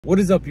What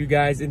is up, you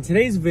guys? In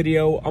today's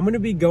video, I'm going to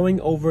be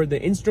going over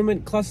the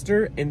instrument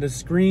cluster and the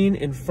screen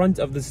in front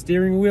of the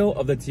steering wheel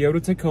of the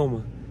Toyota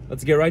Tacoma.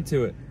 Let's get right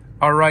to it.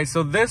 Alright,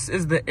 so this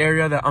is the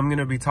area that I'm going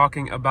to be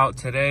talking about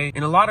today.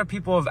 And a lot of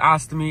people have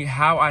asked me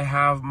how I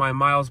have my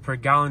miles per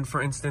gallon, for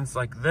instance,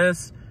 like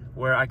this,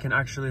 where I can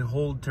actually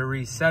hold to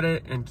reset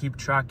it and keep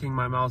tracking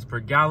my miles per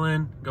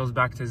gallon. It goes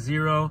back to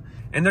 0.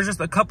 And there's just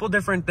a couple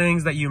different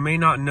things that you may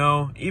not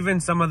know. Even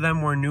some of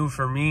them were new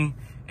for me.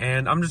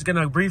 And I'm just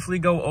gonna briefly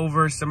go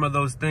over some of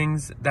those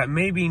things that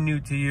may be new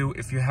to you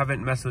if you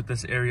haven't messed with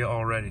this area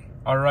already.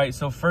 All right,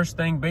 so first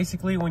thing,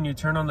 basically when you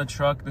turn on the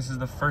truck, this is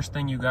the first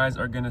thing you guys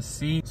are gonna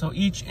see. So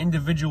each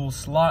individual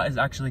slot is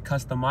actually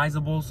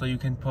customizable. So you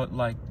can put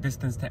like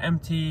distance to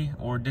empty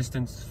or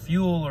distance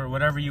fuel or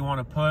whatever you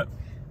wanna put.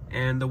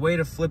 And the way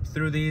to flip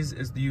through these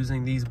is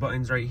using these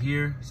buttons right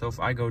here. So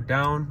if I go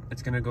down,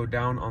 it's gonna go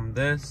down on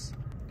this.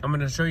 I'm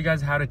going to show you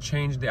guys how to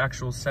change the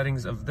actual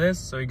settings of this.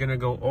 So you're going to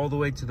go all the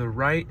way to the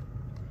right,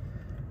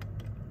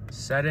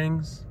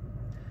 settings,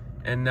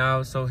 and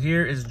now, so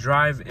here is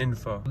drive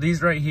info.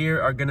 These right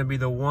here are going to be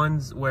the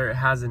ones where it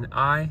has an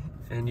I,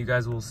 and you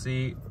guys will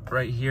see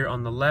right here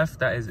on the left,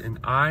 that is an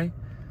I.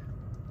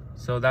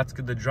 So that's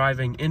the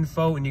driving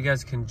info, and you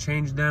guys can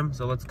change them.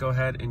 So let's go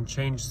ahead and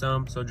change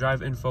some. So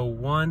drive info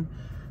 1.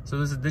 So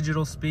this is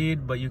digital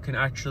speed, but you can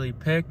actually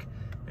pick.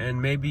 And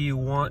maybe you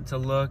want to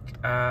look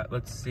at,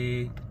 let's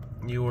see,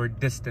 your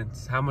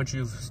distance, how much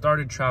you've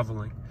started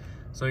traveling.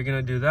 So you're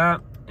gonna do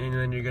that, and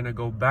then you're gonna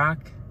go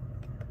back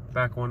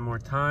one more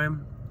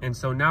time. And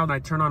so now when I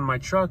turn on my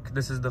truck,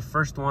 this is the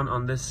first one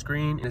on this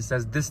screen. It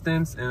says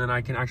distance, and then I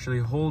can actually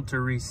hold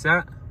to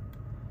reset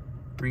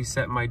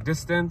my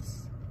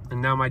distance. And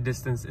now my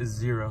distance is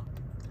 0.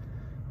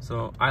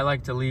 So I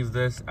like to leave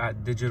this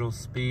at digital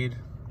speed.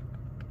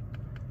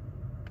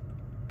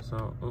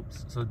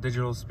 So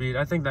digital speed,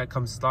 I think that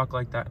comes stock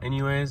like that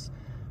anyways,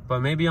 but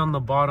maybe on the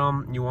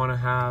bottom you want to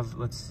have,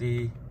 let's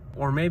see,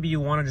 or maybe you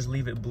want to just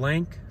leave it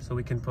blank. So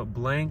we can put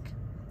blank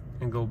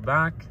and go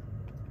back,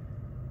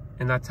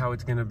 and that's how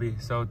it's going to be.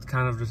 So it's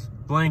kind of just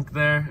blank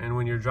there, and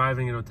when you're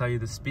driving it'll tell you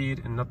the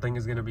speed and nothing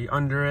is going to be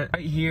under it.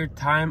 Right here,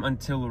 time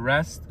until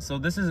rest. So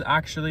this is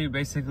actually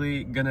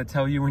basically going to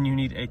tell you when you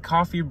need a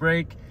coffee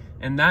break,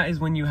 and that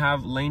is when you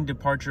have lane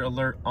departure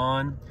alert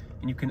on,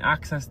 and you can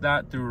access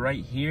that through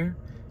right here.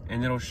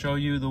 And it'll show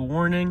you the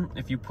warning.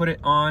 If you put it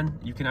on,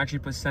 you can actually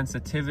put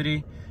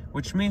sensitivity,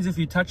 which means if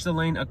you touch the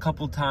lane a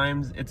couple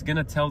times, it's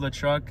gonna tell the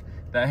truck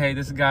that, hey,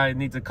 this guy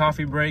needs a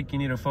coffee break, you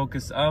need to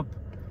focus up.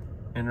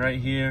 And right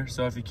here,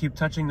 so if you keep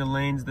touching the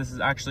lanes, this is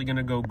actually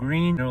gonna go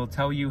green. It'll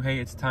tell you, hey,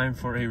 it's time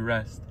for a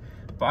rest.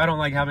 But I don't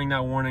like having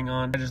that warning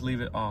on, I just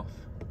leave it off.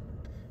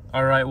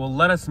 All right, well,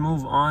 let us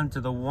move on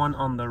to the one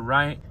on the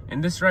right.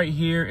 And this right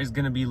here is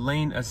gonna be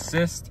lane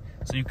assist.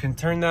 So you can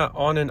turn that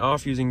on and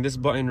off using this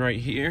button right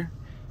here,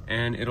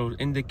 and it'll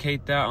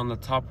indicate that on the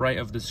top right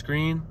of the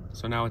screen.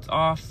 So now it's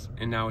off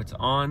and now it's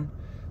on.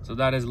 So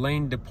that is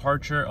lane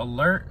departure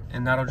alert,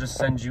 and that'll just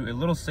send you a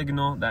little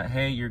signal that,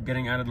 hey, you're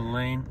getting out of the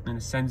lane, and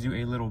it sends you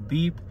a little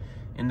beep.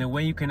 And the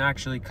way you can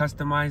actually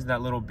customize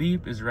that little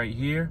beep is right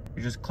here.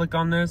 You just click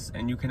on this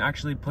and you can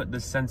actually put the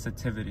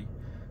sensitivity.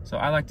 So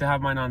I like to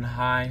have mine on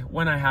high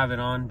when I have it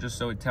on, just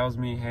so it tells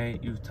me, hey,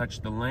 you've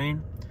touched the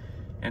lane.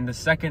 And the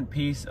second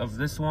piece of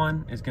this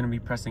one is going to be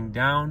pressing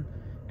down,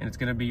 and it's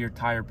gonna be your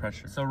tire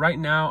pressure. So right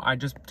now, I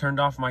just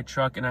turned off my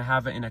truck and I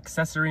have it in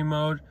accessory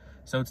mode.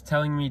 So it's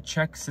telling me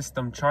check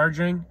system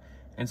charging.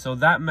 And so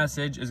that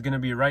message is gonna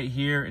be right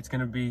here. It's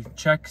gonna be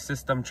check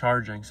system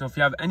charging. So if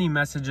you have any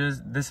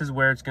messages, this is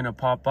where it's gonna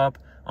pop up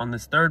on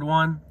this third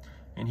one.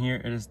 And here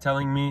it is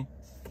telling me,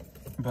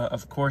 but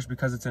of course,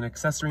 because it's in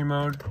accessory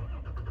mode,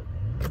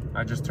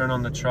 I just turn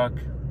on the truck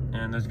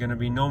and there's gonna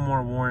be no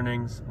more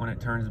warnings when it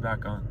turns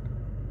back on.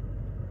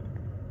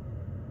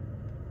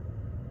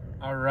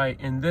 All right,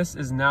 and this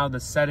is now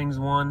the settings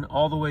one,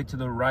 all the way to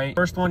the right.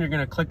 First one you're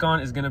gonna click on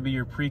is gonna be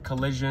your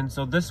pre-collision.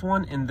 So this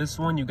one and this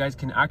one you guys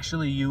can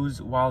actually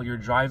use while you're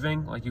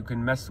driving. Like, you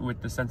can mess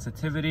with the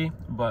sensitivity,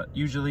 but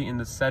usually in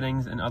the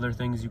settings and other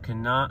things you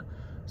cannot.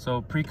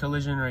 So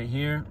pre-collision right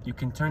here, you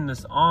can turn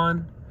this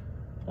on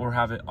or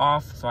have it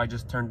off. So I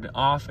just turned it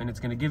off, and it's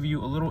gonna give you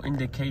a little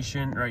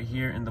indication right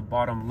here in the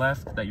bottom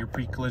left that your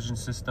pre-collision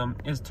system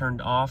is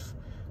turned off.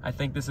 I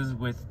think this is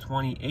with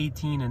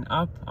 2018 and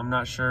up. I'm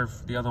not sure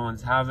if the other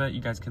ones have it. You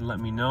guys can let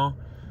me know.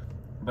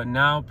 But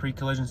now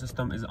pre-collision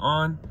system is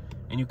on,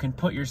 and you can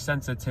put your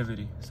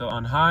sensitivity. So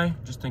on high,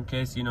 just in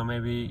case, you know,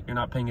 maybe you're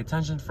not paying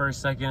attention for a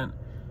second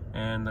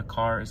and the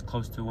car is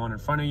close to one in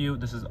front of you,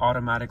 this is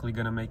automatically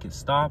gonna make it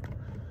stop.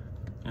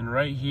 And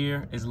right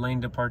here is lane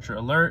departure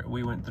alert.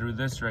 We went through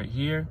this right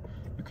here.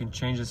 You can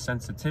change the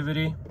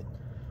sensitivity.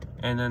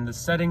 And then the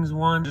settings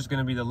one, just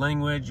gonna be the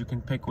language. You can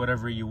pick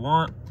whatever you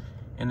want.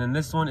 And then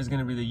this one is going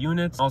to be the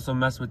units. Also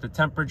mess with the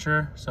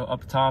temperature. So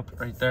up top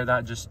right there,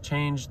 that just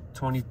changed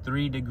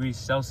 23 degrees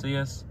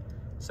Celsius,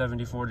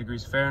 74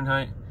 degrees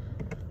Fahrenheit.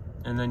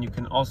 And then you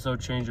can also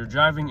change your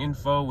driving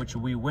info, which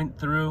we went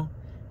through.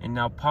 And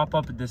now pop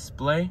up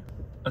display.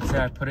 let's say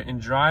I put it in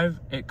drive,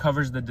 it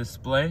covers the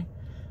display.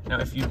 Now,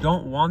 if you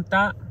don't want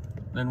that,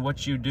 then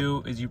what you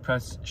do is you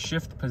press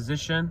shift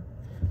position,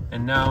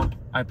 and now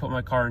I put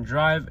my car in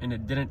drive and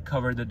it didn't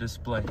cover the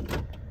display.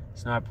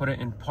 So now I put it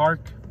in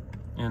park,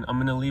 and I'm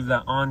gonna leave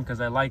that on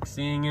because I like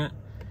seeing it.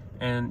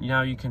 And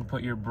now you can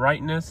put your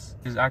brightness.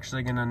 Is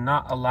actually gonna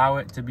not allow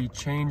it to be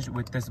changed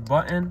with this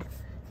button.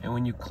 And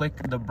when you click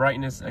the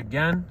brightness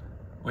again,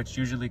 which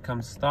usually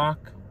comes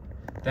stock,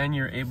 then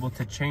you're able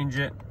to change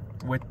it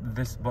with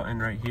this button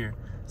right here.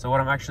 So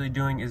what I'm actually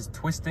doing is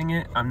twisting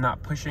it, I'm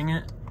not pushing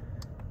it.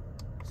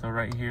 So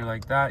right here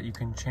like that, you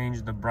can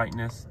change the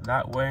brightness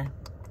that way.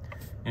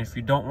 And if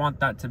you don't want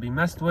that to be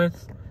messed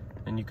with,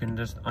 then you can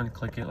just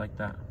unclick it like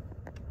that.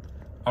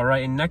 All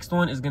right, and next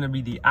one is gonna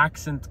be the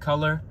accent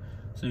color.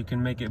 So you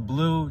can make it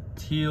blue,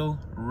 teal,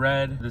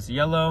 red, this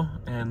yellow,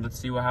 and let's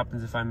see what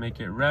happens if I make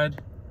it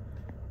red.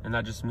 And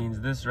that just means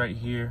this right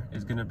here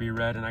is gonna be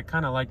red, and I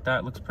kinda like that,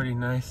 it looks pretty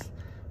nice.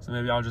 So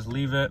maybe I'll just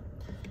leave it.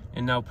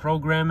 And now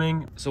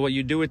programming. So what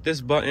you do with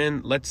this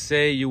button, let's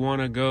say you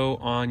wanna go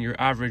on your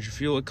average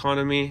fuel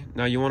economy.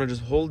 Now you wanna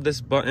just hold this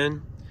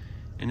button,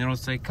 and it'll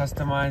say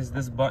customize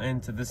this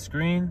button to this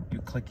screen. You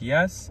click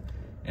yes.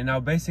 And now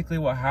basically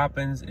what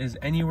happens is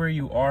anywhere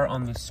you are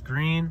on the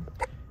screen,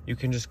 you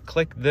can just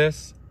click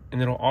this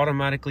and it'll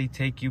automatically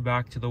take you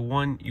back to the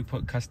one you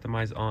put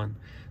customize on.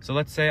 So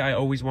let's say I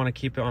always want to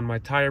keep it on my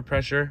tire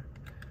pressure.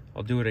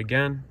 I'll do it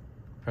again,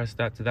 press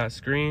that to that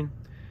screen,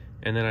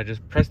 and then I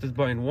just press this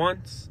button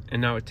once,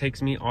 and now it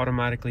takes me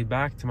automatically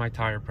back to my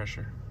tire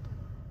pressure.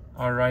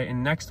 All right,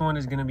 and next one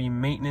is gonna be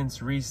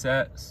maintenance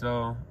reset.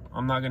 So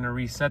I'm not gonna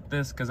reset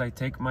this because I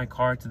take my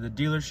car to the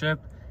dealership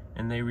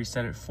and they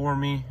reset it for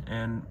me.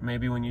 And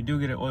maybe when you do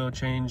get an oil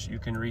change, you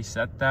can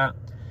reset that.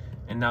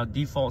 And now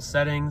default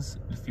settings,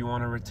 if you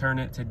want to return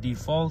it to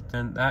default,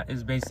 and that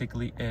is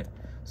basically it.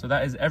 So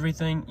that is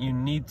everything you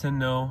need to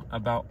know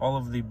about all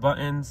of the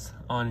buttons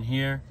on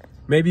here.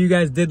 Maybe you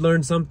guys did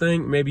learn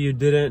something, maybe you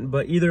didn't,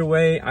 but either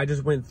way, I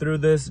just went through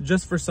this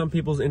just for some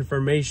people's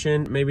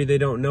information. Maybe they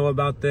don't know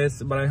about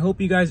this, but I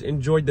hope you guys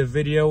enjoyed the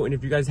video. And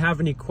if you guys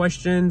have any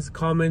questions,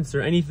 comments,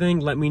 or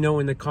anything, let me know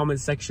in the comment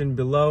section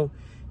below.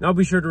 And I'll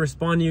be sure to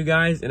respond to you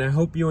guys, and I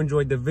hope you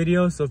enjoyed the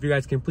video. So if you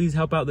guys can please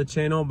help out the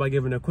channel by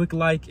giving a quick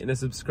like and a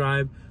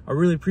subscribe, I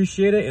really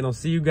appreciate it, and I'll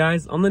see you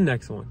guys on the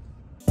next one.